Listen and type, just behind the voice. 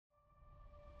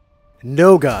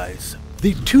No guys,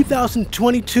 the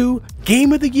 2022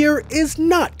 Game of the Year is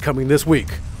not coming this week.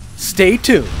 Stay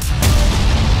tuned.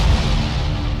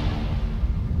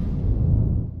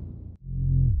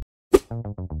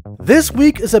 This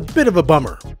week is a bit of a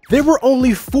bummer. There were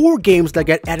only 4 games that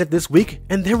got added this week,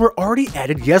 and they were already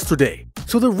added yesterday.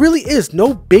 So there really is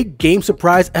no big game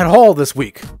surprise at all this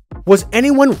week. Was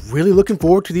anyone really looking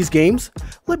forward to these games?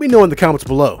 Let me know in the comments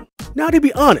below. Now, to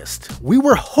be honest, we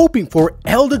were hoping for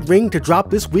Elden Ring to drop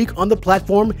this week on the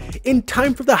platform in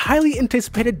time for the highly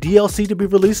anticipated DLC to be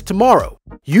released tomorrow.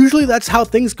 Usually that's how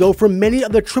things go for many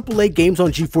of the AAA games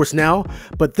on GeForce Now,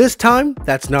 but this time,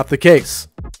 that's not the case.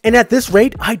 And at this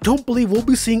rate, I don't believe we'll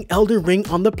be seeing Elden Ring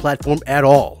on the platform at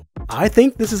all. I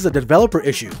think this is a developer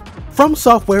issue. From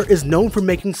Software is known for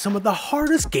making some of the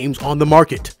hardest games on the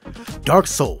market. Dark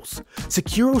Souls,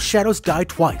 Sekiro Shadows Die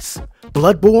Twice,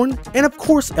 Bloodborne, and of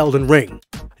course Elden Ring.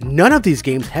 None of these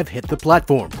games have hit the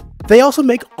platform. They also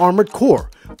make Armored Core,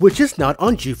 which is not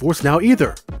on GeForce Now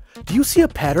either. Do you see a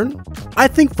pattern? I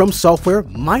think From Software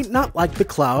might not like the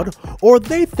cloud, or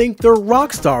they think they're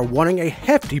Rockstar wanting a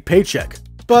hefty paycheck.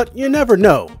 But you never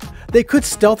know. They could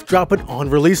stealth drop it on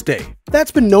release day.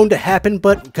 That's been known to happen,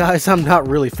 but guys, I'm not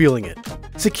really feeling it.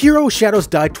 Sekiro Shadows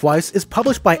Die Twice is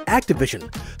published by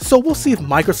Activision, so we'll see if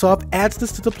Microsoft adds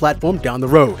this to the platform down the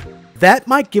road. That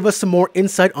might give us some more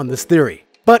insight on this theory.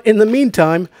 But in the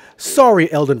meantime,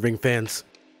 sorry Elden Ring fans.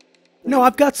 Now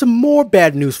I've got some more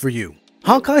bad news for you.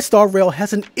 Honkai Star Rail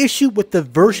has an issue with the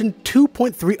version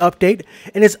 2.3 update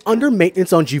and is under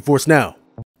maintenance on GeForce Now.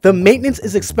 The maintenance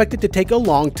is expected to take a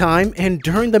long time, and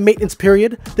during the maintenance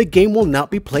period, the game will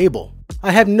not be playable.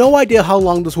 I have no idea how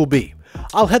long this will be.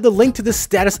 I'll have the link to this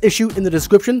status issue in the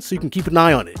description so you can keep an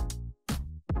eye on it.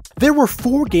 There were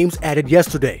 4 games added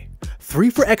yesterday,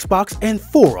 3 for Xbox and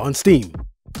 4 on Steam.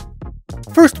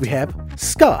 First we have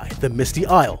Sky the Misty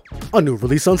Isle, a new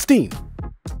release on Steam.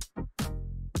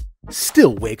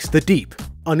 Still Wakes the Deep,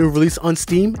 a new release on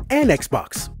Steam and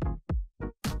Xbox.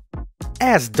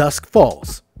 As Dusk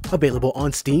Falls, available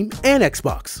on Steam and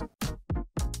Xbox.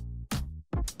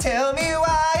 Tell me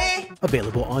why.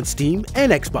 Available on Steam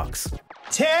and Xbox.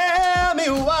 Tell me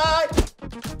why.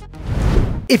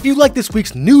 If you like this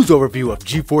week's news overview of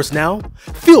GeForce Now,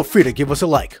 feel free to give us a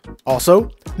like.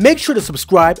 Also, make sure to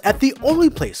subscribe at the only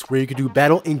place where you can do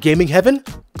battle in gaming heaven,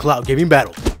 Cloud Gaming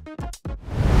Battle.